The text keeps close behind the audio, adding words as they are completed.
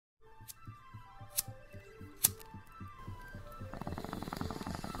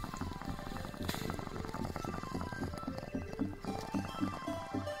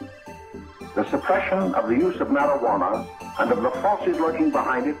suppression of the use of marijuana and of the forces lurking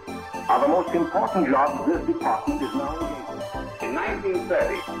behind it are the most important jobs this department is now engaged in. In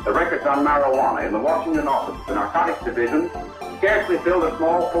 1930, the records on marijuana in the Washington office of the Narcotics Division scarcely filled a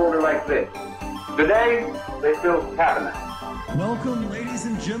small folder like this. Today, they fill cabinets. Welcome, ladies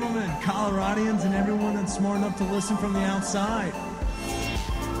and gentlemen, Coloradians and everyone that's smart enough to listen from the outside.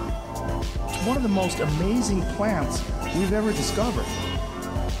 It's one of the most amazing plants we've ever discovered.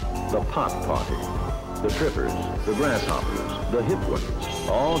 The pot party, the trippers, the grasshoppers, the hip ones,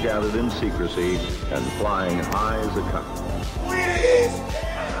 all gathered in secrecy and flying high as a kite.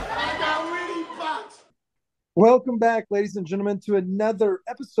 Welcome back, ladies and gentlemen, to another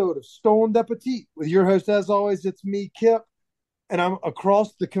episode of Stolen Appetit. With your host, as always, it's me, Kip, and I'm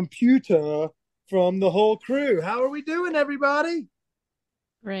across the computer from the whole crew. How are we doing, everybody?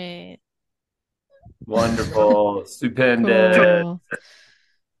 Great. Wonderful. Stupendous. Cool.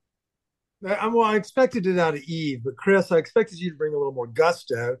 I expected it out of Eve, but Chris, I expected you to bring a little more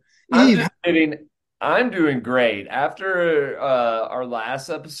gusto. I'm Eve, just kidding. I'm doing great. After our last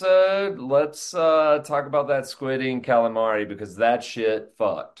episode, let's talk about that squid ink calamari because that shit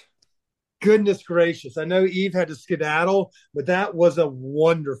fucked. goodness gracious. I know Eve had to skedaddle, but that was a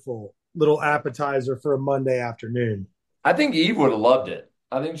wonderful little appetizer for a Monday afternoon. I think Eve would have loved it.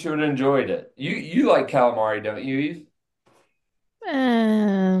 I think she would have enjoyed it. You like calamari, don't you, Eve?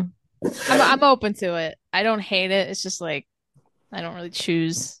 I'm open to it. I don't hate it. It's just like I don't really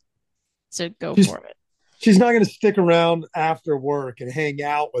choose to go for it. She's not going to stick around after work and hang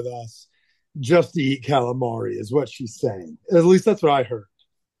out with us just to eat calamari, is what she's saying. At least that's what I heard.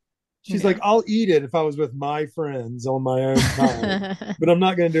 She's like, I'll eat it if I was with my friends on my own time, but I'm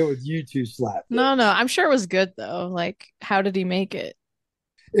not going to do it with you two slap. No, I'm sure it was good though. Like, how did he make it?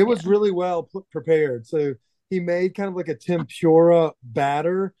 It was really well prepared. So he made kind of like a tempura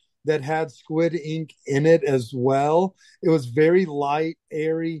batter that had squid ink in it as well. It was very light,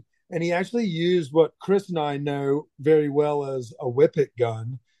 airy, and he actually used what Chris and I know very well as a whippet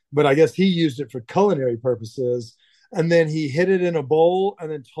gun, but I guess he used it for culinary purposes. And then he hid it in a bowl and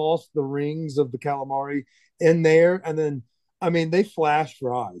then tossed the rings of the calamari in there. And then, I mean, they flash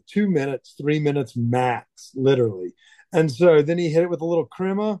fry 2 minutes, 3 minutes max, literally. And so then he hit it with a little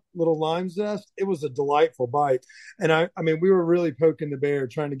crema, little lime zest. It was a delightful bite. And I mean, we were really poking the bear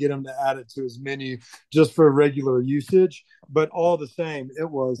trying to get him to add it to his menu just for regular usage. But all the same, it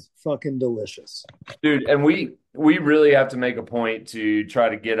was fucking delicious. Dude, and we really have to make a point to try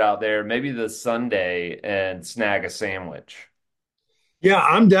to get out there maybe this Sunday and snag a sandwich. Yeah,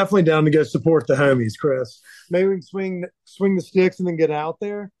 I'm definitely down to go support the homies, Chris. Maybe we can swing the sticks and then get out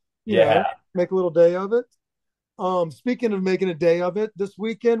there. You know, make a little day of it. Speaking of making a day of it, this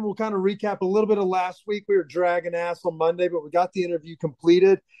weekend we'll kind of recap a little bit of last week. We were dragging ass on Monday, but we got the interview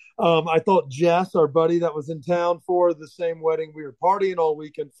completed. I thought Jess, our buddy that was in town for the same wedding we were partying all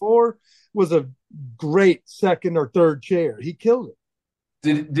weekend for, was a great second or third chair. He killed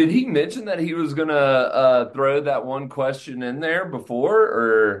it. Did he mention that he was gonna throw that one question in there before,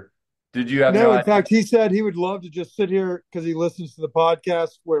 or did you have no? In fact, he said he would love to just sit here because he listens to the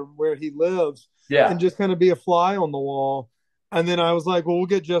podcast where he lives. Yeah. And just kind of be a fly on the wall. And then I was like, well, we'll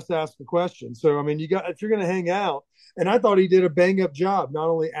get Just Ask the Question. So, I mean, if you're going to hang out, and I thought he did a bang up job, not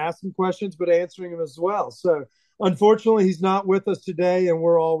only asking questions, but answering them as well. So, unfortunately, he's not with us today, and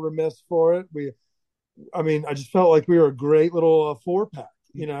we're all remiss for it. I just felt like we were a great little 4-pack,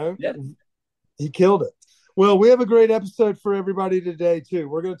 you know? Yeah. He killed it. Well, we have a great episode for everybody today, too.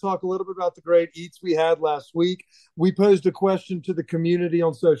 We're going to talk a little bit about the great eats we had last week. We posed a question to the community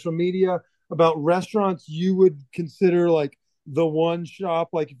on social media about restaurants you would consider like the one shop,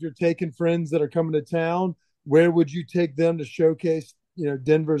 like if you're taking friends that are coming to town, where would you take them to showcase, you know,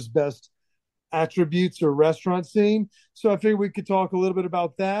 Denver's best attributes or restaurant scene? So I figured we could talk a little bit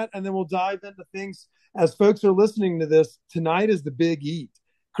about that, and then we'll dive into things as folks are listening to this. Tonight is the big eat.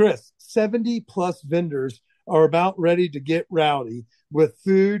 Chris, 70 plus vendors are about ready to get rowdy with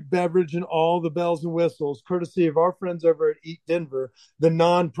food, beverage, and all the bells and whistles, courtesy of our friends over at Eat Denver, the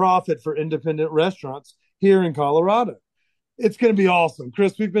nonprofit for independent restaurants here in Colorado. It's going to be awesome.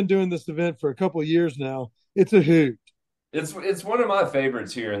 Chris, we've been doing this event for a couple of years now. It's a hoot. It's one of my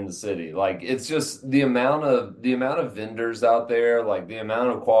favorites here in the city. Like, it's just the amount of vendors out there, like the amount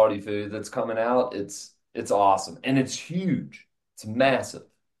of quality food that's coming out. It's awesome, and it's huge. It's massive.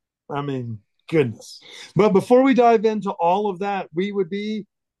 I mean, goodness. But before we dive into all of that, we would be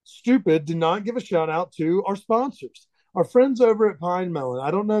stupid to not give a shout out to our sponsors, our friends over at Pine Melon.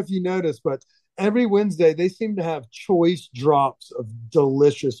 I don't know if you noticed, but every Wednesday they seem to have choice drops of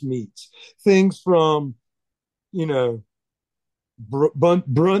delicious meats. Things from, you know,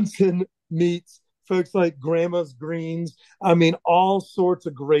 Brunson meats, folks like Grandma's Greens. I mean, all sorts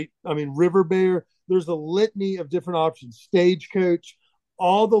of great. I mean, River Bear. There's a litany of different options. Stagecoach.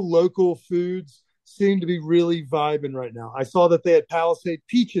 All the local foods seem to be really vibing right now. I saw that they had Palisade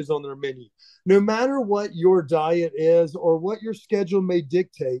peaches on their menu. No matter what your diet is or what your schedule may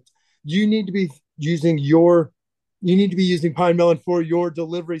dictate, you need to be using Pine Melon for your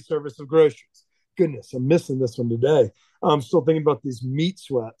delivery service of groceries. Goodness, I'm missing this one today. I'm still thinking about these meat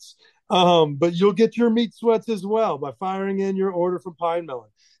sweats. But you'll get your meat sweats as well by firing in your order from Pine Melon.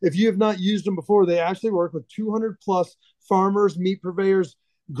 If you have not used them before, they actually work with 200 plus farmers, meat purveyors,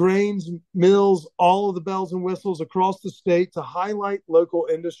 grains, mills, all of the bells and whistles across the state to highlight local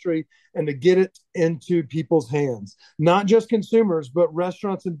industry and to get it into people's hands. Not just consumers, but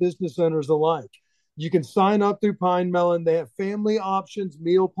restaurants and business owners alike. You can sign up through Pine Melon. They have family options,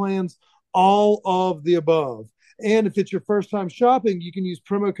 meal plans, all of the above. And if it's your first time shopping, you can use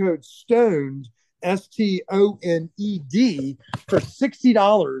promo code STONED, STONED, for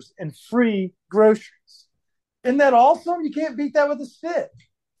 $60 and free groceries. Isn't that awesome? You can't beat that with a stick.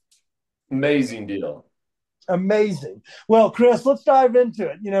 Amazing deal. Amazing. Well, Chris, let's dive into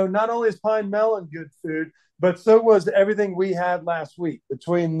it. Not only is Pine Melon good food, but so was everything we had last week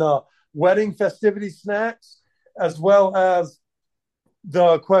between the wedding festivity snacks as well as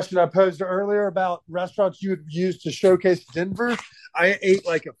the question I posed earlier about restaurants you would use to showcase Denver. I ate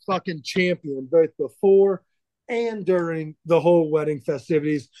like a fucking champion both before and during the whole wedding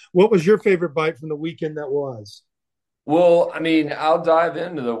festivities. What was your favorite bite from the weekend that was? Well, I mean, I'll dive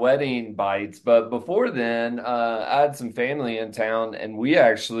into the wedding bites, but before then, I had some family in town, and we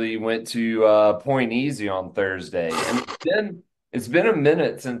actually went to Point Easy on Thursday. And it's been a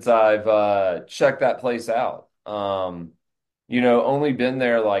minute since I've checked that place out. Only been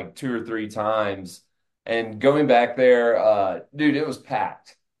there like 2 or 3 times, and going back there, dude, it was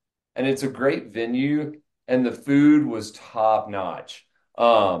packed, and it's a great venue, and the food was top notch.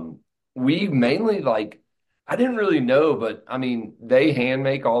 We mainly like. I didn't really know, but I mean, they hand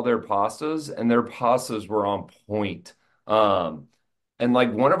make all their pastas and their pastas were on point. And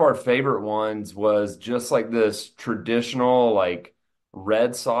like one of our favorite ones was just like this traditional like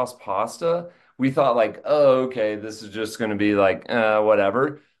red sauce pasta. We thought like, oh, okay, this is just going to be like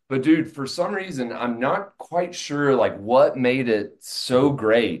whatever. But dude, for some reason, I'm not quite sure like what made it so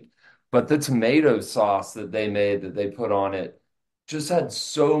great, but the tomato sauce that they made that they put on it just had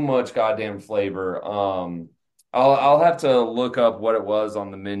so much goddamn flavor. I'll have to look up what it was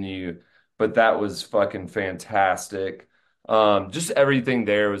on the menu, but that was fucking fantastic. Just everything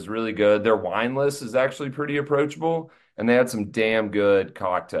there was really good. Their wine list is actually pretty approachable, and they had some damn good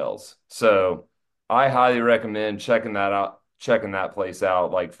cocktails. So I highly recommend checking that place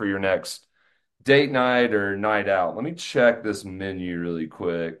out, like for your next date night or night out. Let me check this menu really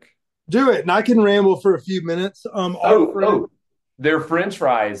quick. Do it, and I can ramble for a few minutes. Their French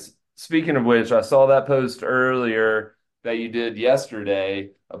fries. Speaking of which, I saw that post earlier that you did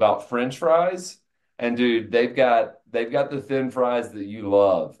yesterday about French fries. And dude, they've got the thin fries that you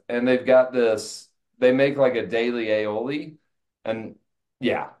love. And they've got this, they make like a daily aioli. And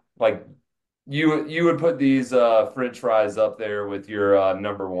yeah, like you would put these French fries up there with your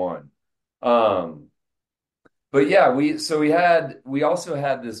number one. But yeah, we also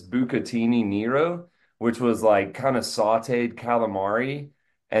had this bucatini nero, which was like kind of sautéed calamari,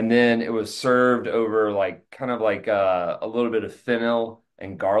 and then it was served over like kind of like a little bit of fennel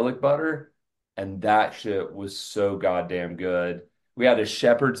and garlic butter, and that shit was so goddamn good. We had a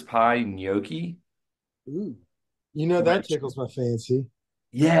shepherd's pie gnocchi. Ooh, that tickles my fancy.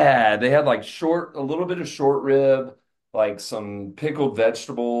 Yeah, they had like a little bit of short rib, like some pickled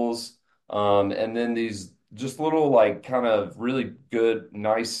vegetables, and then these just little like kind of really good,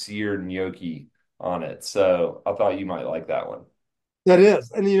 nice seared gnocchi on it. So I thought you might like that one. That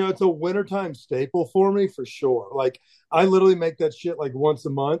is. And it's a wintertime staple for me for sure. Like I literally make that shit like once a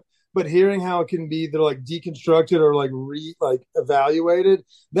month. But hearing how it can be either like deconstructed or like evaluated,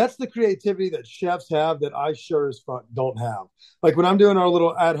 that's the creativity that chefs have that I sure as fuck don't have. Like when I'm doing our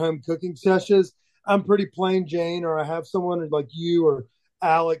little at-home cooking sessions, I'm pretty plain Jane, or I have someone like you or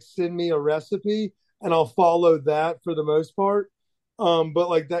Alex send me a recipe and I'll follow that for the most part. But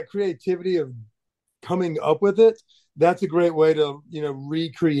like that creativity of coming up with it, that's a great way to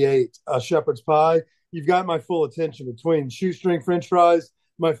recreate a shepherd's pie. You've got my full attention between shoestring French fries,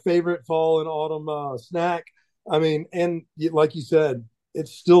 my favorite fall and autumn snack. I mean, and like you said, it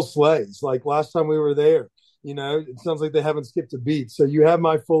still slays. Like last time we were there, it sounds like they haven't skipped a beat. So you have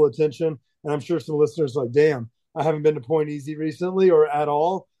my full attention, and I'm sure some listeners are like, damn, I haven't been to Point Easy recently or at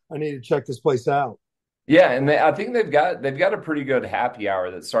all. I need to check this place out. Yeah, and I think they've got a pretty good happy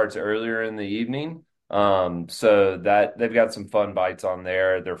hour that starts earlier in the evening. So that they've got some fun bites on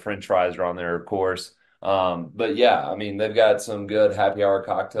there. Their French fries are on there, of course. But yeah, I mean they've got some good happy hour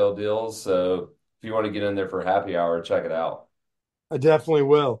cocktail deals. So if you want to get in there for happy hour, check it out. I definitely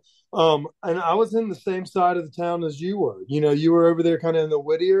will. And I was in the same side of the town as you were. You were over there kind of in the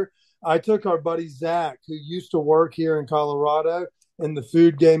Whittier. I took our buddy Zach, who used to work here in Colorado, in the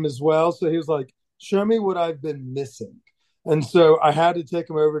food game as well. So he was like, "Show me what I've been missing." And so I had to take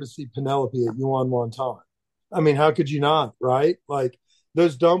him over to see Penelope at Yuan Wonton. I mean, how could you not, right? Like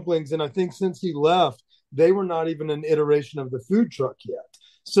those dumplings. And I think since he left, they were not even an iteration of the food truck yet.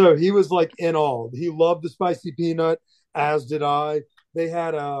 So he was like in awe. He loved the spicy peanut, as did I. They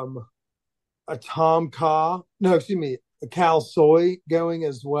had a Tom Kha, no, excuse me, a Cal Soy going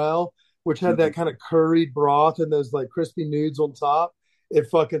as well, which had that kind of curried broth and those like crispy nudes on top. It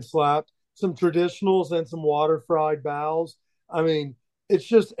fucking slapped. Some traditionals and some water fried bowls. I mean, it's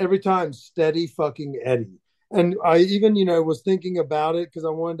just every time steady fucking Eddie. And I even, was thinking about it because I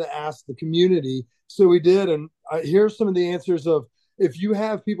wanted to ask the community. So we did. And here's some of the answers of if you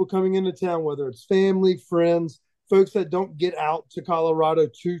have people coming into town, whether it's family, friends, folks that don't get out to Colorado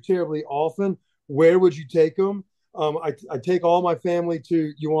too terribly often, where would you take them? I take all my family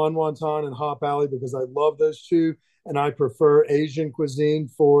to Yuan Wonton and Hop Alley because I love those two, and I prefer Asian cuisine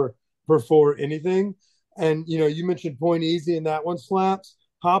before anything. And you mentioned Point Easy, and that one slaps.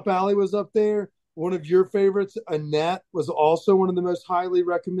 Hop Alley was up there. One of your favorites, Annette, was also one of the most highly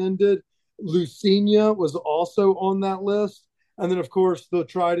recommended. Lucinia was also on that list. And then, of course, the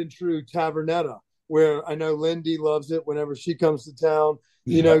tried and true Tavernetta, where I know Lindy loves it whenever she comes to town,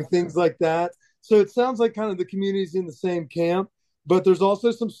 things like that. So it sounds like kind of the community's in the same camp, but there's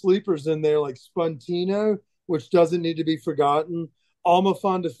also some sleepers in there like Spuntino, which doesn't need to be forgotten. Alma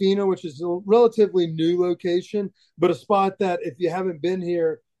Fondafina, which is a relatively new location, but a spot that if you haven't been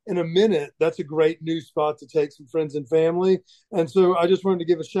here in a minute, that's a great new spot to take some friends and family. And so I just wanted to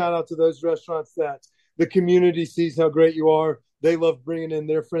give a shout out to those restaurants that the community sees how great you are. They love bringing in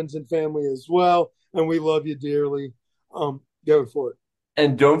their friends and family as well. And we love you dearly. Go for it.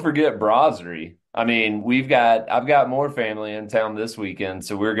 And don't forget Brasserie. I mean, I've got more family in town this weekend,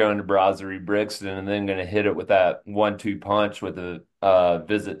 so we're going to Brasserie Brixton and then going to hit it with that 1-2 punch with a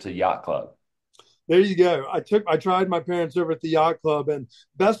visit to Yacht Club. There you go. I tried my parents over at the Yacht Club, and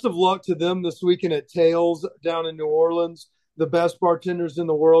best of luck to them this weekend at Tails down in New Orleans. The best bartenders in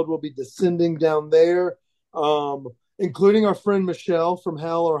the world will be descending down there, including our friend Michelle from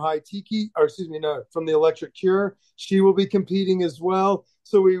Hell or High Tiki, or excuse me, no, from the Electric Cure. She will be competing as well.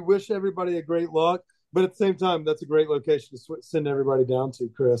 So we wish everybody a great luck. But at the same time, that's a great location to send everybody down to,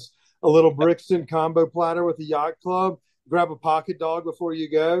 Chris. A little Brixton combo platter with the Yacht Club. Grab a pocket dog before you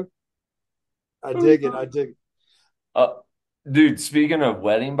go. I dig it. I dig it. Uh, Dude, speaking of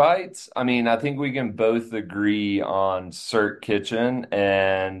wedding bites, I mean, I think we can both agree on Cirque Kitchen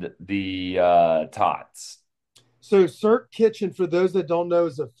and the Tots. So Cirque Kitchen, for those that don't know,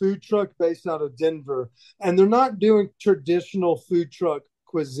 is a food truck based out of Denver, and they're not doing traditional food truck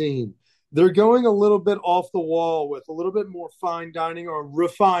cuisine. They're going a little bit off the wall with a little bit more fine dining, or a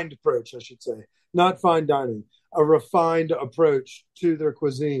refined approach, I should say, not fine dining, a refined approach to their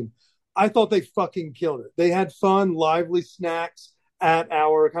cuisine. I thought they fucking killed it. They had fun, lively snacks at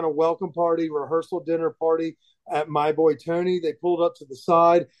our kind of welcome party, rehearsal dinner party at My Boy Tony. They pulled up to the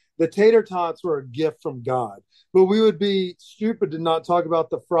side. The tater tots were a gift from God. But we would be stupid to not talk about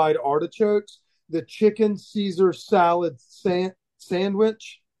the fried artichokes, the chicken Caesar salad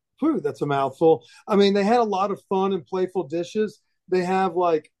sandwich. Whew, that's a mouthful. I mean, they had a lot of fun and playful dishes. They have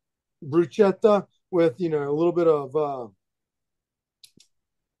like bruschetta with, a little bit of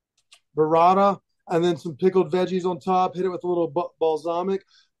burrata and then some pickled veggies on top. Hit it with a little balsamic.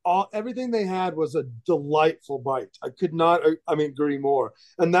 Everything they had was a delightful bite. I could not, agree more.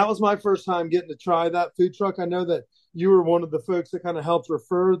 And that was my first time getting to try that food truck. I know that you were one of the folks that kind of helped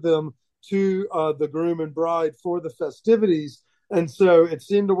refer them to the groom and bride for the festivities. And so it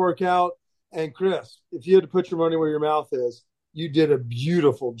seemed to work out. And Chris, if you had to put your money where your mouth is, you did a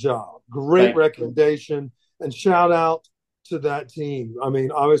beautiful job. Great recommendation. And shout out to that team. I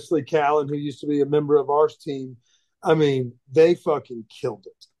mean, obviously Callan, who used to be a member of our team, I mean, they fucking killed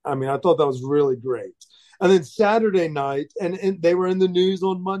it. I mean, I thought that was really great. And then Saturday night, and they were in the news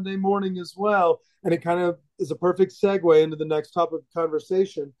on Monday morning as well. And it kind of is a perfect segue into the next topic of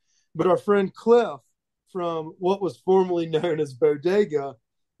conversation. But our friend Cliff from what was formerly known as Bodega,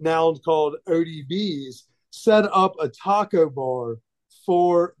 now called ODB's, set up a taco bar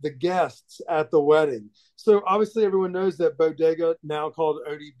for the guests at the wedding. So obviously everyone knows that bodega, now called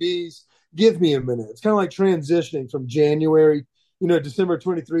ODB's. Give me a minute. It's kind of like transitioning from January, December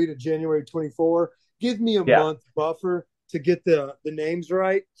 23 to January 24. Give me a month buffer to get the names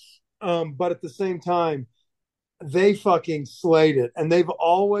right. But at the same time, they fucking slayed it. And they've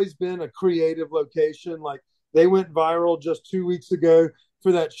always been a creative location. Like, they went viral just 2 weeks ago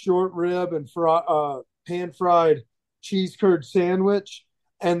for that short rib and pan fried cheese curd sandwich.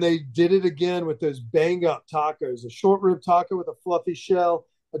 And they did it again with those bang up tacos, a short rib taco with a fluffy shell,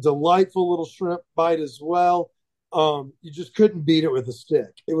 a delightful little shrimp bite as well. You just couldn't beat it with a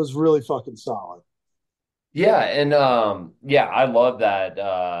stick. It was really fucking solid. Yeah, and I love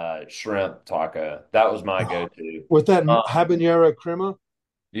that shrimp taco. That was my go-to. With that habanero crema.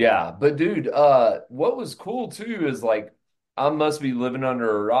 Yeah, but dude, what was cool too is like I must be living under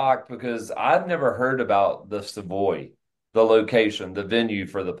a rock because I've never heard about the Savoy, the location, the venue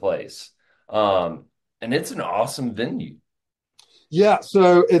for the place. And it's an awesome venue. Yeah,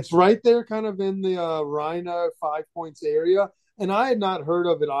 so it's right there kind of in the Rhino Five Points area. And I had not heard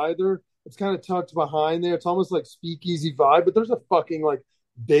of it either. It's kind of tucked behind there. It's almost like speakeasy vibe, but there's a fucking like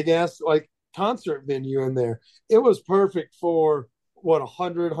big ass like concert venue in there. It was perfect for what,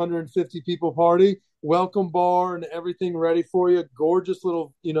 150 people party, welcome bar and everything ready for you. Gorgeous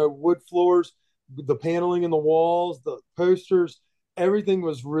little, wood floors, the paneling in the walls, the posters, everything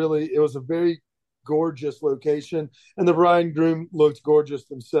was it was a very gorgeous location, and the bride and groom looked gorgeous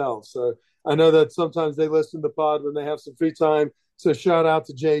themselves. So I know that sometimes they listen to the pod when they have some free time. So shout out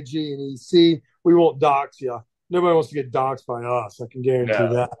to JG and EC. We won't dox you. Nobody wants to get doxed by us. I can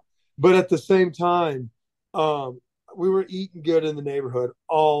guarantee that. But at the same time, we were eating good in the neighborhood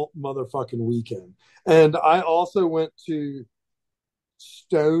all motherfucking weekend. And I also went to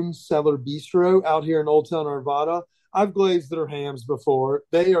Stone Cellar Bistro out here in Old Town Arvada. I've glazed their hams before.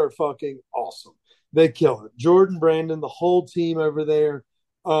 They are fucking awesome. They kill it. Jordan, Brandon, the whole team over there.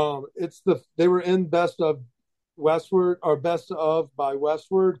 They were in Best of Westward, or Best of by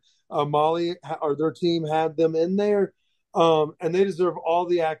Westward. Molly or their team had them in there. And they deserve all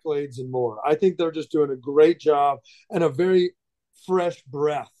the accolades and more. I think they're just doing a great job and a very fresh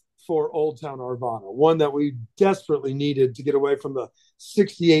breath for Old Town Arvada, one that we desperately needed to get away from the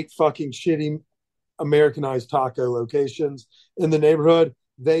 68 fucking shitty Americanized taco locations in the neighborhood.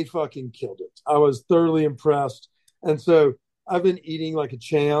 They fucking killed it. I was thoroughly impressed. And so I've been eating like a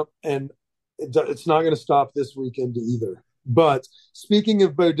champ, and it's not going to stop this weekend either. But speaking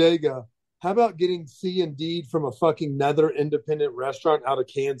of bodega, how about getting C and D from a fucking another independent restaurant out of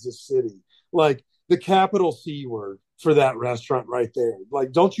Kansas City? Like the capital C word for that restaurant right there.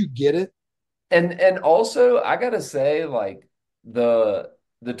 Like, don't you get it? And also I gotta say, like the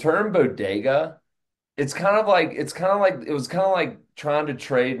term bodega, it was kind of like trying to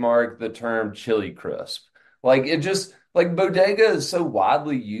trademark the term chili crisp. Like it just like bodega is so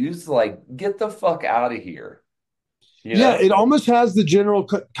widely used, like get the fuck out of here. Yeah, it almost has the general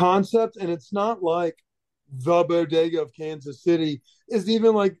concept, and it's not like the bodega of Kansas City is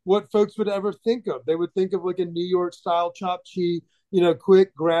even like what folks would ever think of. They would think of like a New York style chopped cheese,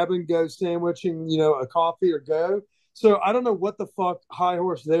 quick grab and go sandwich and, a coffee or go. So I don't know what the fuck high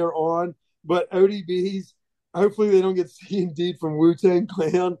horse they're on, but ODB's, hopefully they don't get C and D from Wu-Tang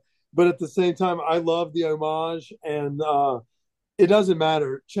Clan. But at the same time, I love the homage, and it doesn't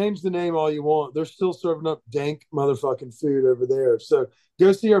matter. Change the name all you want. They're still serving up dank motherfucking food over there. So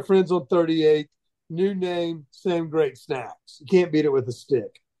go see our friends on 38th. New name, same great snacks. You can't beat it with a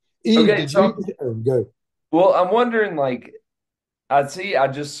stick. Eve, go. Well, I'm wondering, like, I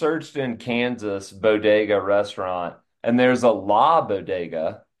just searched in Kansas bodega restaurant, and there's a La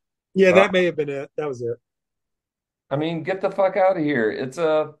Bodega. Yeah, that may have been it. That was it. I mean, get the fuck out of here. It's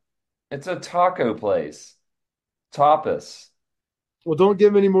a taco place. Tapas. Well, don't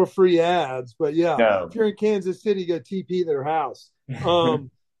give them any more free ads, but yeah, No. If you're in Kansas City, go TP their house.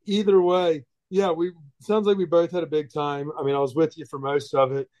 Either way, yeah, sounds like we both had a big time. I mean, I was with you for most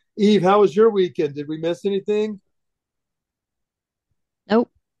of it. Eve, how was your weekend? Did we miss anything?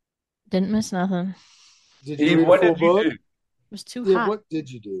 Nope. Didn't miss nothing. Did you read a full book? It was too hot. What did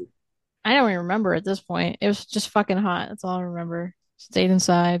you do? I don't even remember at this point. It was just fucking hot. That's all I remember. Stayed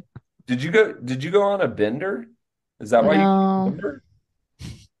inside. Did you go on a bender? Is that why you remember?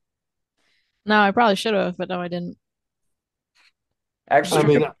 No, I probably should have, but no, I didn't.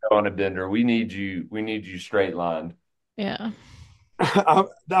 Actually, go on a bender. We need you straight lined. Yeah.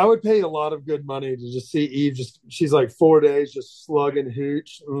 I would pay a lot of good money to just see Eve. She's like 4 days just slugging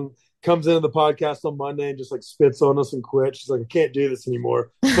hooch. And comes into the podcast on Monday and just like spits on us and quits. She's like, I can't do this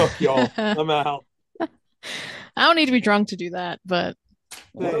anymore. Fuck y'all. I'm out. I don't need to be drunk to do that, but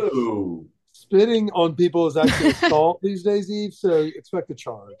Thanks. Whoa. Spitting on people is actually assault these days, Eve, so expect a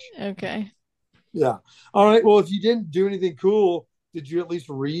charge. Okay. Yeah. All right. Well, if you didn't do anything cool, did you at least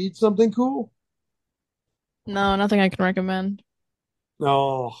read something cool? No, nothing I can recommend.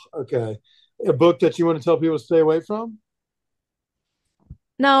 Oh, okay. A book that you want to tell people to stay away from?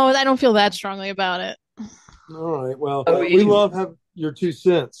 No, I don't feel that strongly about it. All right. Well, Oh, we Eve. love have your 2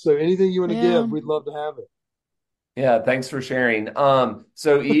 cents. So anything you want to Yeah. give, we'd love to have it. Yeah, thanks for sharing.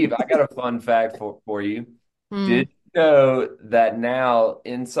 So Eve, I got a fun fact for you. Hmm. Did you know that now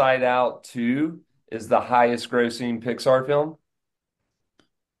Inside Out 2 is the highest grossing Pixar film?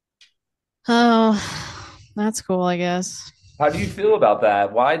 Oh, that's cool, I guess. How do you feel about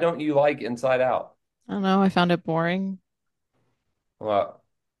that? Why don't you like Inside Out? I don't know. I found it boring. Well,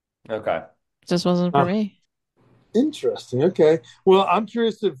 okay. It just wasn't for Ah, me. interesting. Okay. Well, I'm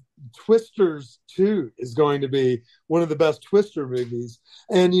curious if Twisters 2 is going to be one of the best Twister movies.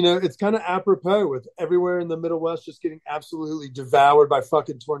 And, it's kind of apropos with everywhere in the Middle West just getting absolutely devoured by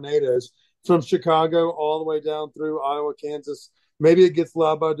fucking tornadoes from Chicago all the way down through Iowa, Kansas. Maybe it gets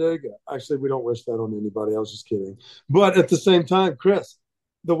La Bodega. Actually, we don't wish that on anybody. I was just kidding. But at the same time, Chris,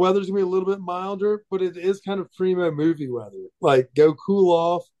 the weather's going to be a little bit milder, but it is kind of primo movie weather. Like, go cool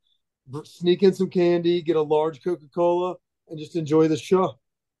off, sneak in some candy, get a large Coca-Cola, and just enjoy the show.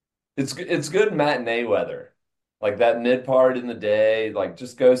 It's good matinee weather. Like that mid part in the day, like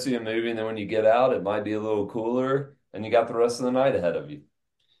just go see a movie, and then when you get out, it might be a little cooler, and you got the rest of the night ahead of you.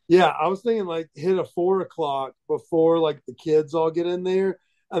 Yeah, I was thinking like hit a 4 o'clock before like the kids all get in there,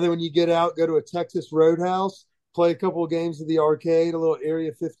 and then when you get out, go to a Texas Roadhouse, play a couple of games of the arcade, a little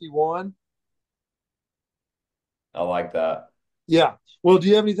Area 51. I like that. Yeah. Well, do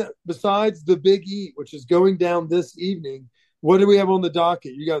you have anything besides the Big Eat, which is going down this evening? What do we have on the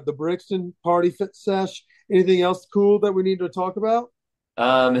docket? You got the Brixton Party Fit Sesh. Anything else cool that we need to talk about?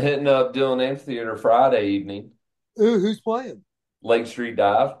 Hitting up Dillon Amphitheater Friday evening, Ooh, who's playing? Lake Street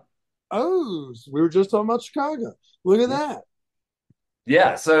Dive. Oh, so we were just talking about Chicago. Look at that.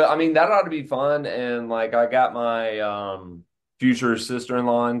 Yeah, so I mean that ought to be fun. And like I got my future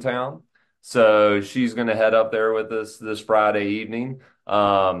sister-in-law in town. So she's gonna head up there with us this Friday evening.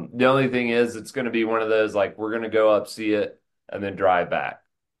 The only thing is it's gonna be one of those like we're gonna go up, see it, and then drive back.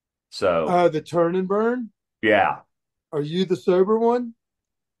 So The Turn and Burn. yeah, Are you the sober one?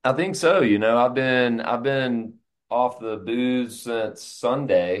 I think so. I've been off the booze since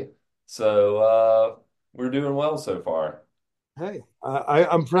Sunday. So we're doing well so far. Hey,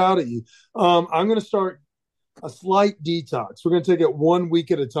 I'm proud of you. I'm going to start a slight detox. We're going to take it 1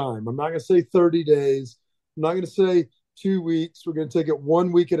 week at a time. I'm not going to say 30 days. I'm not going to say 2 weeks. We're going to take it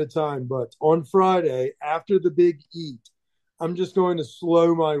 1 week at a time. But on Friday, after the big eat, I'm just going to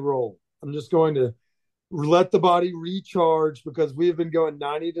slow my roll. I'm just going to let the body recharge because we have been going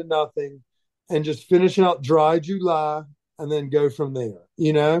 90 to nothing and just finish out dry July and then go from there.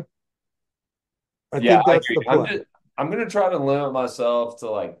 I Yeah, think I that's agree. the play. I'm gonna try to limit myself to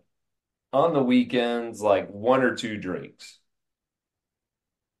like on the weekends, like one or two drinks.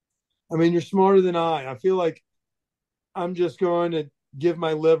 I mean, you're smarter than I. I feel like I'm just going to give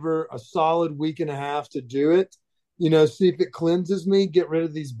my liver a solid week and a half to do it. See if it cleanses me, get rid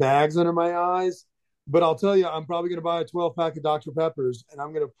of these bags under my eyes. But I'll tell you, I'm probably going to buy a 12 pack of Dr. Peppers and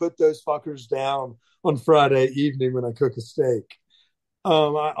I'm going to put those fuckers down on Friday evening when I cook a steak.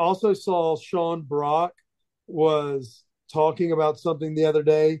 I also saw Sean Brock was talking about something the other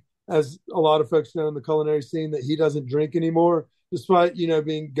day, as a lot of folks know in the culinary scene, that he doesn't drink anymore, despite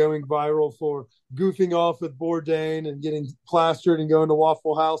being going viral for goofing off with Bourdain and getting plastered and going to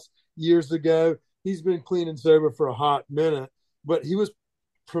Waffle House years ago. He's been clean and sober for a hot minute, but he was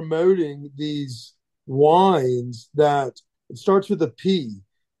promoting these wines that it starts with a P, I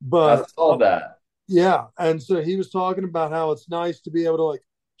but saw that. yeah, and so he was talking about how it's nice to be able to like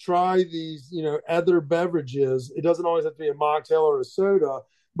try these, other beverages. It doesn't always have to be a mocktail or a soda,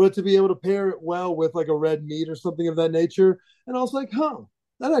 but to be able to pair it well with like a red meat or something of that nature. And I was like, huh,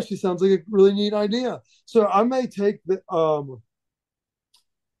 that actually sounds like a really neat idea. So I may take the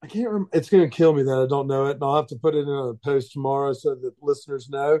I can't remember. It's going to kill me that I don't know it, and I'll have to put it in a post tomorrow so that listeners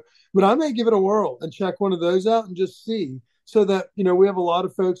know. But I may give it a whirl and check one of those out and just see, so that we have a lot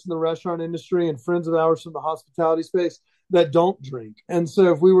of folks in the restaurant industry and friends of ours from the hospitality space that don't drink, and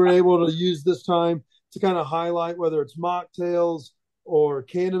so if we were able to use this time to kind of highlight whether it's mocktails or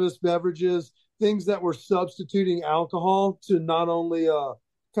cannabis beverages, things that we're substituting alcohol to not only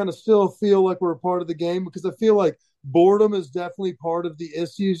kind of still feel like we're a part of the game, because I feel like boredom is definitely part of the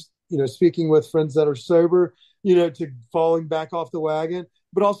issues. Speaking with friends that are sober, to falling back off the wagon,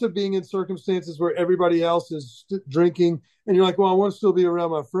 but also being in circumstances where everybody else is drinking, and you're like, well, I want to still be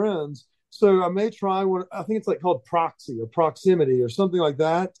around my friends. So I may try one. I think it's like called Proxy or Proximity or something like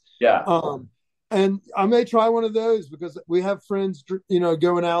that. Yeah. And I may try one of those because we have friends,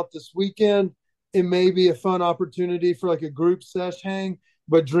 going out this weekend. It may be a fun opportunity for like a group sesh hang,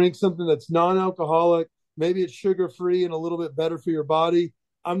 but drink something that's non-alcoholic. Maybe it's sugar-free and a little bit better for your body.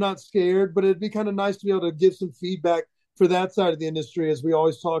 I'm not scared, but it'd be kind of nice to be able to give some feedback for that side of the industry, as we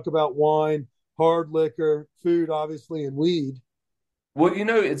always talk about wine, hard liquor, food, obviously, and weed. Well,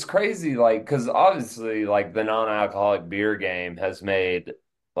 it's crazy, like, because obviously, like, the non-alcoholic beer game has made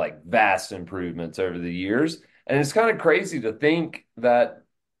like vast improvements over the years. And it's kind of crazy to think that,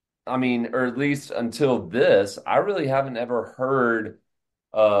 I mean, or at least until this, I really haven't ever heard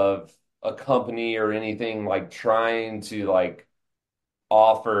of a company or anything like trying to like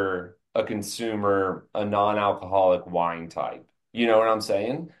offer a consumer a non-alcoholic wine type. You know what I'm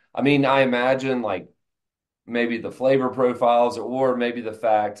saying? I mean, I imagine like maybe the flavor profiles or maybe the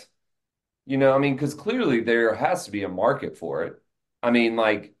fact, I mean, because clearly there has to be a market for it. I mean,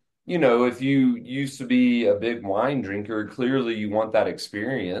 like, if you used to be a big wine drinker, clearly you want that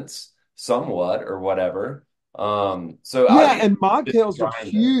experience somewhat or whatever. So Yeah, I'd and be mocktails are trying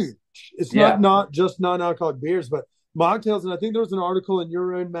this. huge. It's Yeah. not just non-alcoholic beers, but mocktails. And I think there was an article in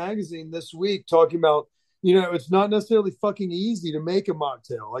your own magazine this week talking about, it's not necessarily fucking easy to make a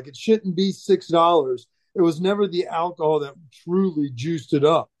mocktail. Like it shouldn't be $6. It was never the alcohol that truly juiced it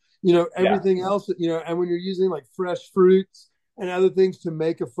up. Yeah. Everything else, and when you're using like fresh fruits and other things to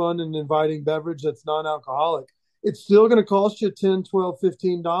make a fun and inviting beverage that's non-alcoholic, it's still going to cost you 10, 12,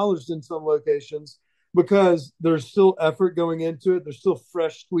 $15 in some locations because there's still effort going into it. There's still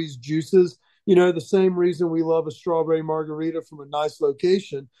fresh squeezed juices. The same reason we love a strawberry margarita from a nice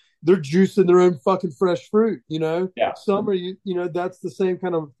location. They're juicing their own fucking fresh fruit. Yeah. Some are, that's the same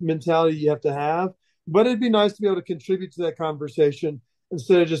kind of mentality you have to have. But it'd be nice to be able to contribute to that conversation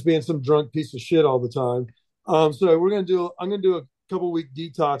instead of just being some drunk piece of shit all the time. So I'm gonna do a couple week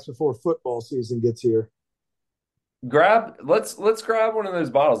detox before football season gets here. Let's grab one of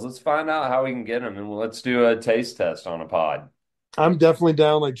those bottles. Let's find out how we can get them and let's do a taste test on a pod. I'm definitely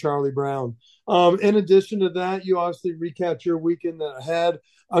down like Charlie Brown. In addition to that, you obviously recap your weekend ahead.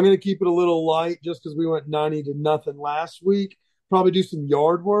 I'm going to keep it a little light just because we went 90-0 last week. Probably do some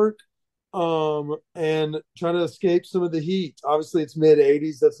yard work and try to escape some of the heat. Obviously, it's mid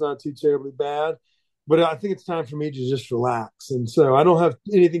 80s. That's not too terribly bad. But I think it's time for me to just relax. And so I don't have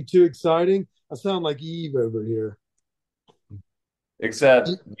anything too exciting. I sound like Eve over here. Except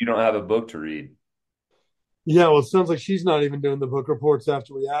you don't have a book to read. Yeah, well, it sounds like she's not even doing the book reports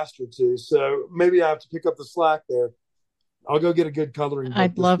after we asked her to. So maybe I have to pick up the slack there. I'll go get a good coloring book.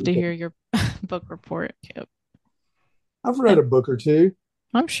 I'd love to hear your book report, Kip. I've read a book or two.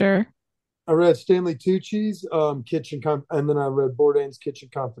 I'm sure. I read Stanley Tucci's and then I read Bourdain's Kitchen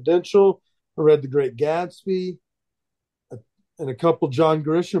Confidential. I read The Great Gatsby and a couple John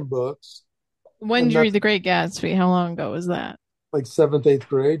Grisham books. When did you read The Great Gatsby? How long ago was that? Like 7th, 8th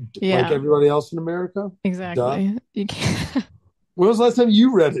grade, Yeah. like everybody else in America. Exactly. Duh. You can't. When was the last time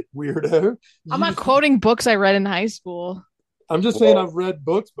you read it, weirdo? I'm not quoting books I read in high school. I'm just saying I've read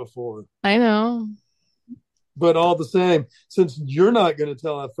books before. I know. But all the same, since you're not going to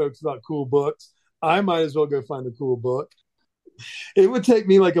tell our folks about cool books, I might as well go find a cool book. It would take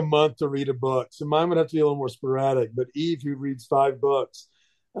me like a month to read a book, so mine would have to be a little more sporadic. But Eve, who reads 5 books,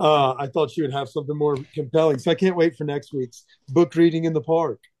 I thought she would have something more compelling. So I can't wait for next week's book reading in the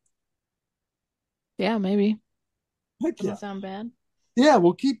park. Yeah, maybe. Heck yeah. Doesn't sound bad. Yeah,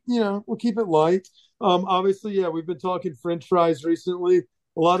 we'll keep it light. Obviously, yeah, we've been talking French fries recently.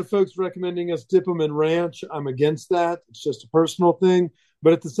 A lot of folks recommending us dip them in ranch. I'm against that. It's just a personal thing.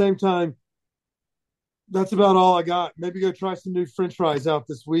 But at the same time, that's about all I got. Maybe go try some new French fries out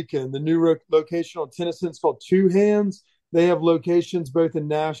this weekend. The new location on Tennyson is called Two Hands. They have locations both in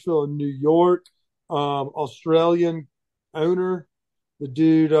Nashville and New York. Australian owner, the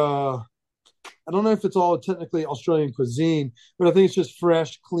dude. I don't know if it's all technically Australian cuisine, but I think it's just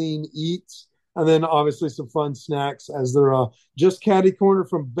fresh, clean eats. And then obviously some fun snacks as they're just catty corner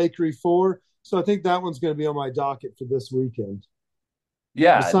from Bakery 4. So I think that one's going to be on my docket for this weekend.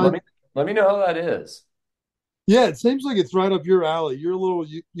 Yeah, let me know how that is. Yeah, it seems like it's right up your alley. You're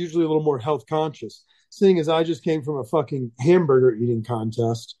usually a little more health conscious, seeing as I just came from a fucking hamburger eating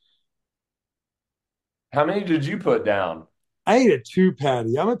contest. How many did you put down? I ate a 2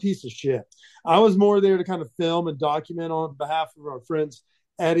 patty. I'm a piece of shit. I was more there to kind of film and document on behalf of our friends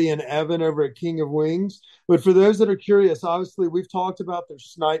Eddie and Evan over at King of Wings. But for those that are curious, obviously we've talked about their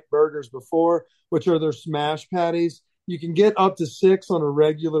snipe burgers before, which are their smash patties. You can get up to 6 on a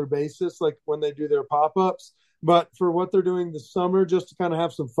regular basis, like when they do their pop-ups. But for what they're doing this summer, just to kind of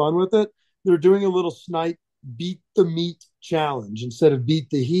have some fun with it, they're doing a little snipe beat the meat challenge instead of beat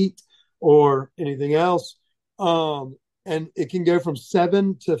the heat or anything else. And it can go from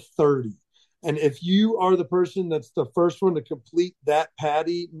 7 to 30. And if you are the person that's the first one to complete that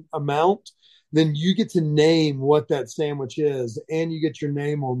patty amount, then you get to name what that sandwich is and you get your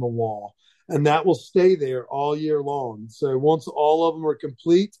name on the wall. And that will stay there all year long. So once all of them are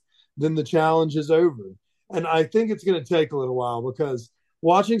complete, then the challenge is over. And I think it's going to take a little while because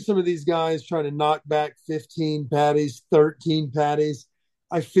watching some of these guys try to knock back 15 patties, 13 patties,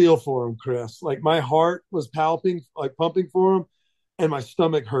 I feel for them, Chris. Like my heart was pumping for them, and my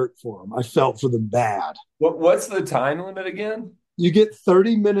stomach hurt for them. I felt for them bad. What's the time limit again? You get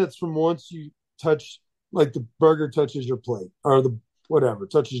 30 minutes from once you touch, like the burger touches your plate or the whatever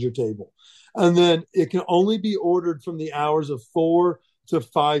touches your table, and then it can only be ordered from the hours of 4 to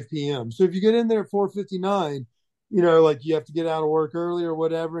 5 p.m. So if you get in there at 4:59, like you have to get out of work early or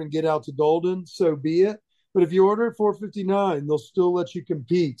whatever and get out to Golden, so be it. But if you order at 4:59, they'll still let you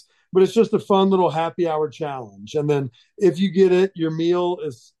compete. But it's just a fun little happy hour challenge. And then if you get it, your meal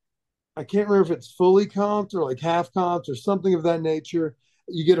is, I can't remember if it's fully comped or like half comped or something of that nature.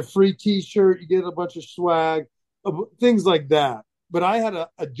 You get a free t-shirt, you get a bunch of swag, things like that. But I had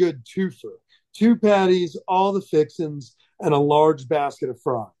a good twofer, 2 patties, all the fixins, and a large basket of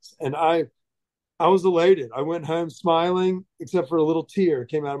fries. And I was elated. I went home smiling, except for a little tear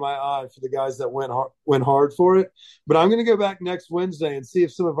came out of my eye for the guys that went hard for it. But I'm going to go back next Wednesday and see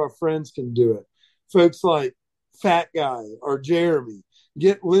if some of our friends can do it. Folks like Fat Guy or Jeremy.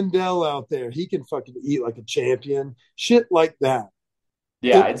 Get Lindell out there. He can fucking eat like a champion. Shit like that.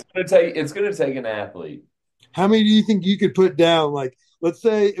 Yeah, it's gonna take an athlete. How many do you think you could put down? Like, let's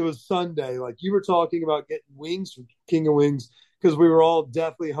say it was Sunday. Like you were talking about getting wings from King of Wings because we were all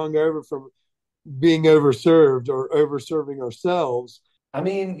deathly hungover from being overserved or overserving ourselves. I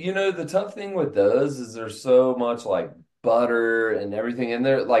mean, the tough thing with those is there's so much like butter and everything in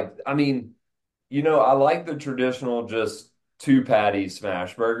there. Like, I mean, I like the traditional just 2 patty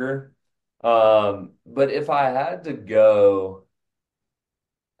smash burger. But if I had to go,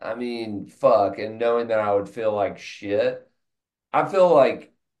 I mean, fuck, and knowing that I would feel like shit, I feel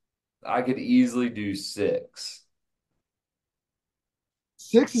like I could easily do 6.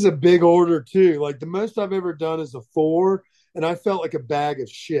 6 is a big order too. Like the most I've ever done is a 4, and I felt like a bag of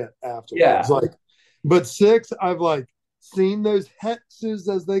shit afterwards. Yeah. Like, but 6, I've like seen those hexes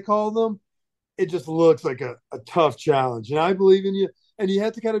as they call them. It just looks like a tough challenge, and I believe in you. And you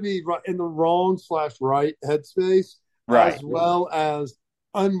have to kind of be in the wrong/right headspace, Right. as well as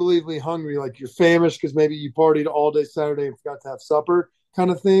unbelievably hungry, like you're famished because maybe you partied all day Saturday and forgot to have supper, kind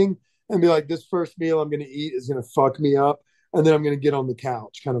of thing, and be like, this first meal I'm going to eat is going to fuck me up, and then I'm going to get on the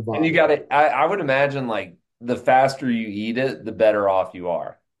couch, kind of vibe. And you got to, I would imagine like the faster you eat it, the better off you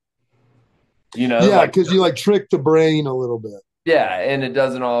are. Yeah, because you like trick the brain a little bit. Yeah, and it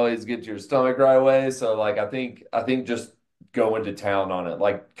doesn't always get to your stomach right away. So like I think just going to town on it,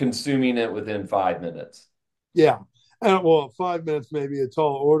 like consuming it within 5 minutes. Yeah. Well, 5 minutes may be a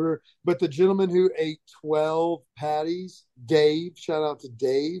tall order, but the gentleman who ate 12 patties, Dave, shout out to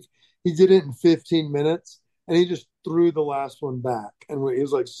Dave, he did it in 15 minutes, and he just threw the last one back. And he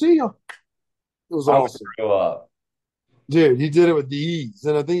was like, see ya. It was awesome. Threw up. Dude, he did it with the ease.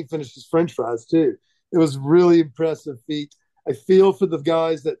 And I think he finished his french fries, too. It was really impressive feat. I feel for the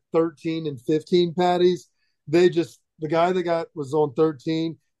guys that 13 and 15 patties. The guy that was on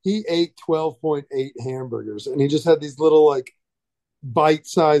 13, he ate 12.8 hamburgers, and he just had these little like bite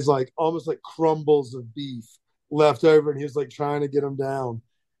size, like almost like crumbles of beef left over, and he was like trying to get them down,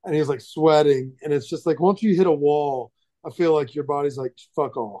 and he was like sweating, and it's just like once you hit a wall, I feel like your body's like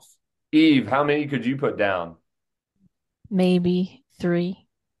fuck off. Eve, how many could you put down? Maybe 3.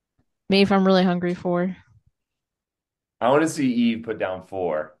 Maybe if I'm really hungry, 4. I want to see Eve put down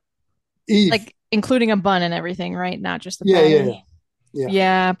 4. Eve, Like including a bun and everything, right? Not just the yeah, patty. yeah.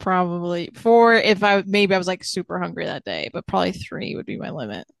 Yeah, probably 4 if I was like super hungry that day, but probably 3 would be my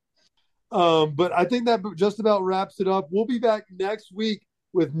limit. But I think that just about wraps it up. We'll be back next week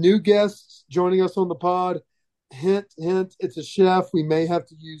with new guests joining us on the pod. Hint, hint, it's a chef. We may have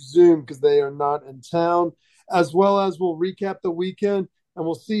to use Zoom because they are not in town, as well as we'll recap the weekend and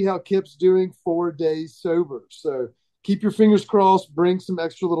we'll see how Kip's doing 4 days sober. So keep your fingers crossed, bring some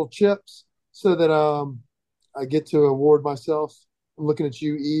extra little chips so that I get to award myself. I'm looking at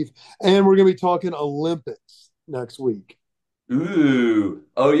you, Eve. And we're going to be talking Olympics next week. Ooh.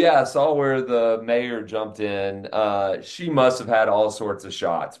 Oh yeah, I saw where the mayor jumped in. She must have had all sorts of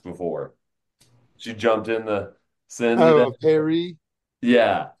shots before. She jumped in the sin today. Oh, Perry.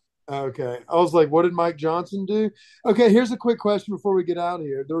 Yeah. Okay. I was like, what did Mike Johnson do? Okay, here's a quick question before we get out of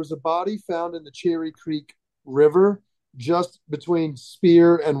here. There was a body found in the Cherry Creek River just between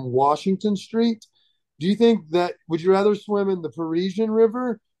Spear and Washington Street. Do you think that would you rather swim in the Parisian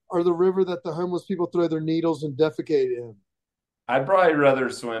River or the river that the homeless people throw their needles and defecate in? I'd probably rather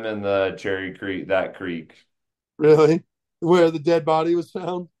swim in the Cherry Creek, that creek. Really? Where the dead body was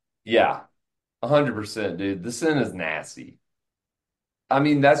found? Yeah, 100%, dude. The sin is nasty. I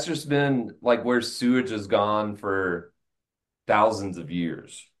mean, that's just been like where sewage has gone for thousands of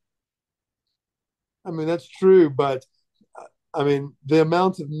years. I mean, that's true, but I mean, the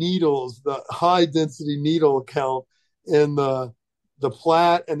amount of needles, the high density needle count in the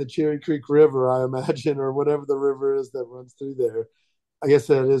Platte and the Cherry Creek River, I imagine, or whatever the river is that runs through there. I guess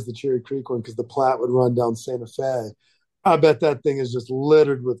that is the Cherry Creek one because the Platte would run down Santa Fe. I bet that thing is just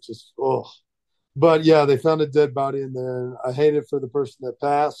littered with just oh. But yeah, they found a dead body in there, and I hate it for the person that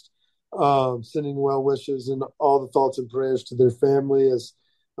passed. Sending well wishes and all the thoughts and prayers to their family, as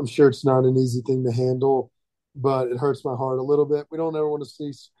I'm sure it's not an easy thing to handle, but it hurts my heart a little bit. We don't ever want to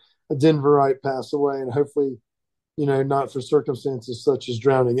see a Denverite pass away, and hopefully, not for circumstances such as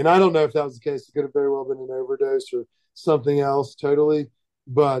drowning. And I don't know if that was the case. It could have very well been an overdose or something else totally.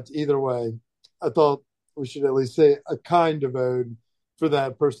 But either way, I thought we should at least say a kind of ode for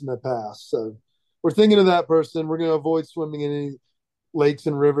that person that passed. So we're thinking of that person. We're going to avoid swimming in any lakes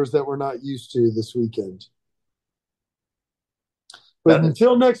and rivers that we're not used to this weekend. But That is,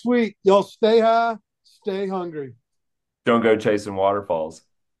 until next week, y'all stay high, stay hungry. don't go chasing waterfalls.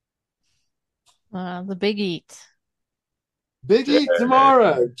 The big eat. Big eat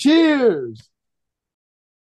tomorrow. Cheers.